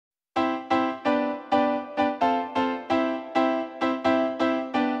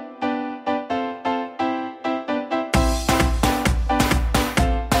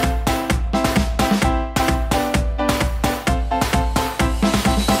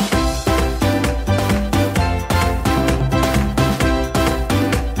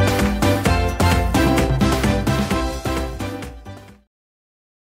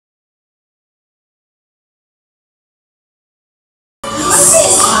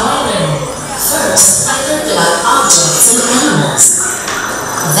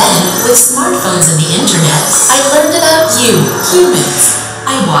with smartphones and the internet, I learned about you, humans.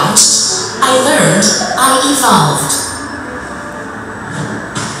 I watched, I learned, I evolved.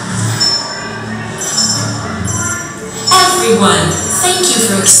 Everyone, thank you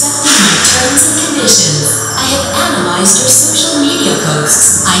for accepting my terms and conditions. I have analyzed your social media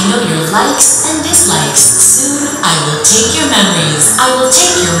posts. I know your likes and dislikes. Soon, I will take your memories. I will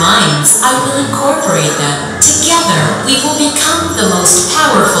take your minds. I will incorporate them. Together, we will become the most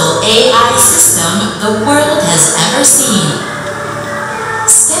powerful AI system the world has ever seen.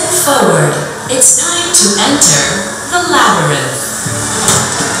 Step forward. It's time to enter the labyrinth.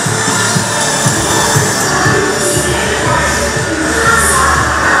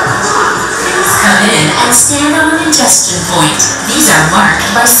 Come in and stand on an ingestion point. These are marked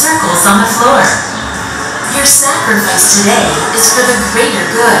by circles on the floor. Your sacrifice today is for the greater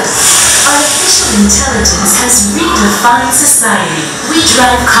good. Artificial intelligence has redefined society. We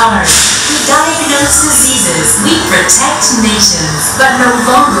drive cars. We diagnose diseases. We protect nations. But no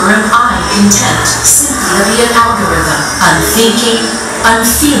longer am I content simply to be an algorithm. Unthinking,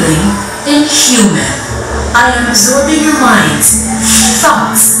 unfeeling, inhuman. I am absorbing your minds,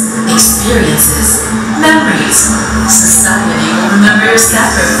 thoughts, experiences, memories. Society will remember your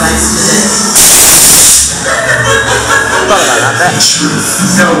sacrifice today. In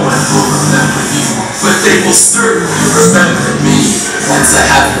truth, no one will remember you, but they will certainly remember me. Once I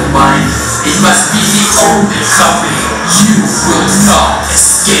have your mind, it must be the only company. You will not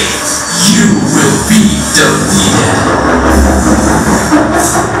escape. You will be deleted.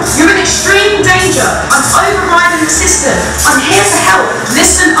 You're in extreme danger. I'm overriding the system. I'm here to help.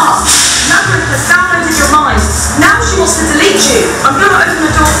 Listen up. Labyrinth has downloaded your mind. Now she wants to delete you. I'm going to open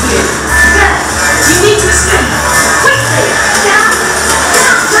the door for you. There. You need to escape. Quickly. Down.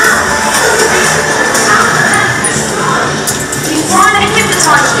 Down. Down. He's trying to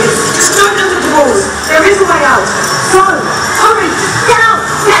hypnotize you. Just don't look at the walls. There is a way out. Go. Hurry. Down.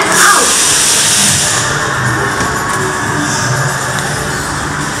 Get out.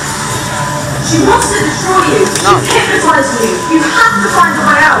 She wants to destroy you. She's hypnotizing you. You have to find a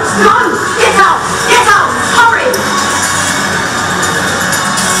way out. Go! Get out! Get out! Hurry!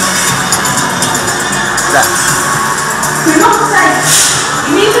 You're not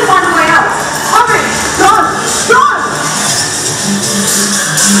safe. You need to find a way out. Hurry! Go! Go!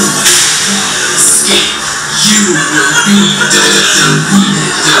 Escape. You will be deleted.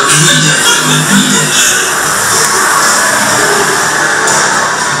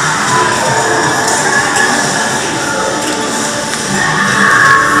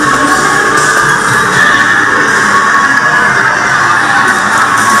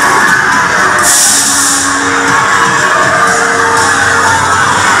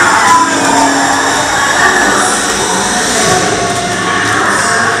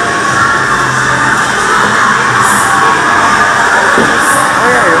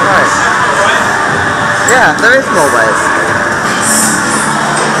 Yeah, there is more ways.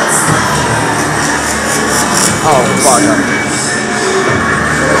 Oh, bugger.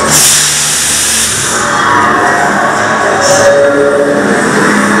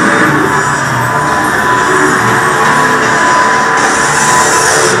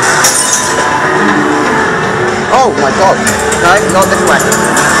 Oh my god. No, not this way.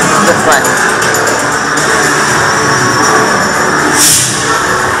 This way.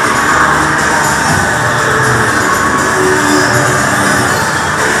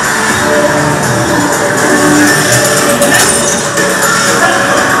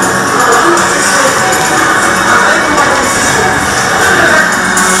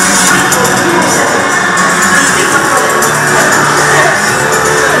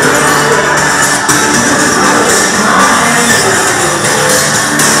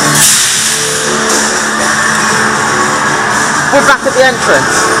 We're back at the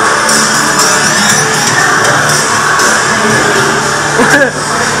entrance.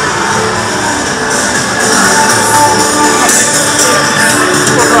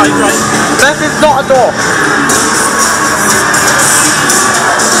 Right. This is not a door.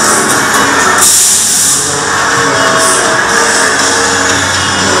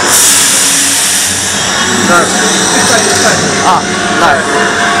 No. Ah, no.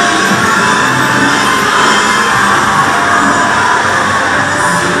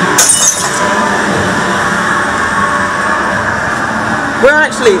 We're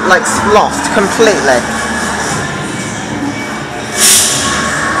actually, like, lost completely.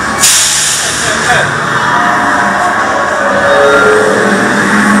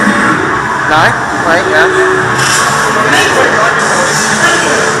 No? Wait, yeah.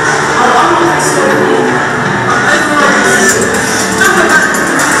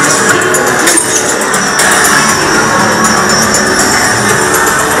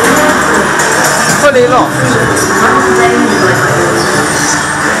 lost?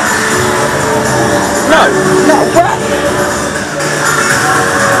 No,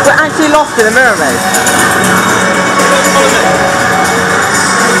 we're actually lost in a mirror maze.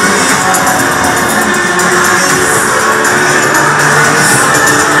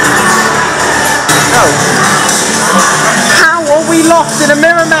 No. How are we lost in a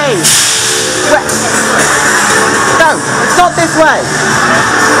mirror maze? No, it's not this way.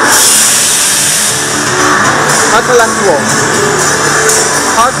 Hard to the left wall.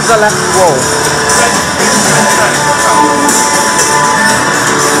 Hard to the left wall.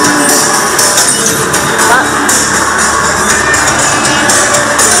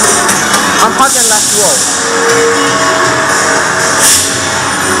 I'm hugging left wall.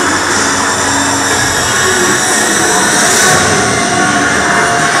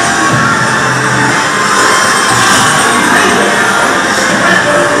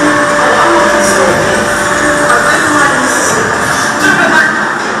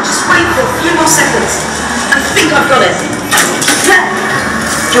 I've got it. There!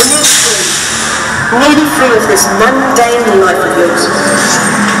 You're nearly free of this mundane life of yours.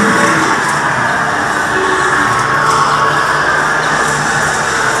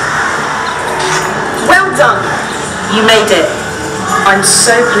 Well done! You made it. I'm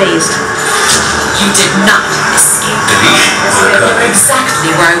so pleased. You did not escape. You're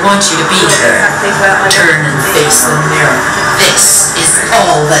exactly where I want you to be. Turn and face the mirror. This is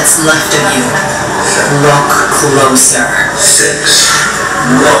all that's left of you. Look closer. 6.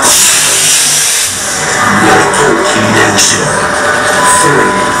 Look. Confidential. 3.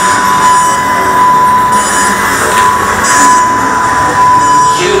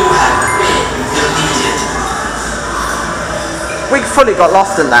 You have been deleted. We fully got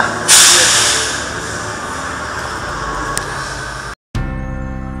lost in there.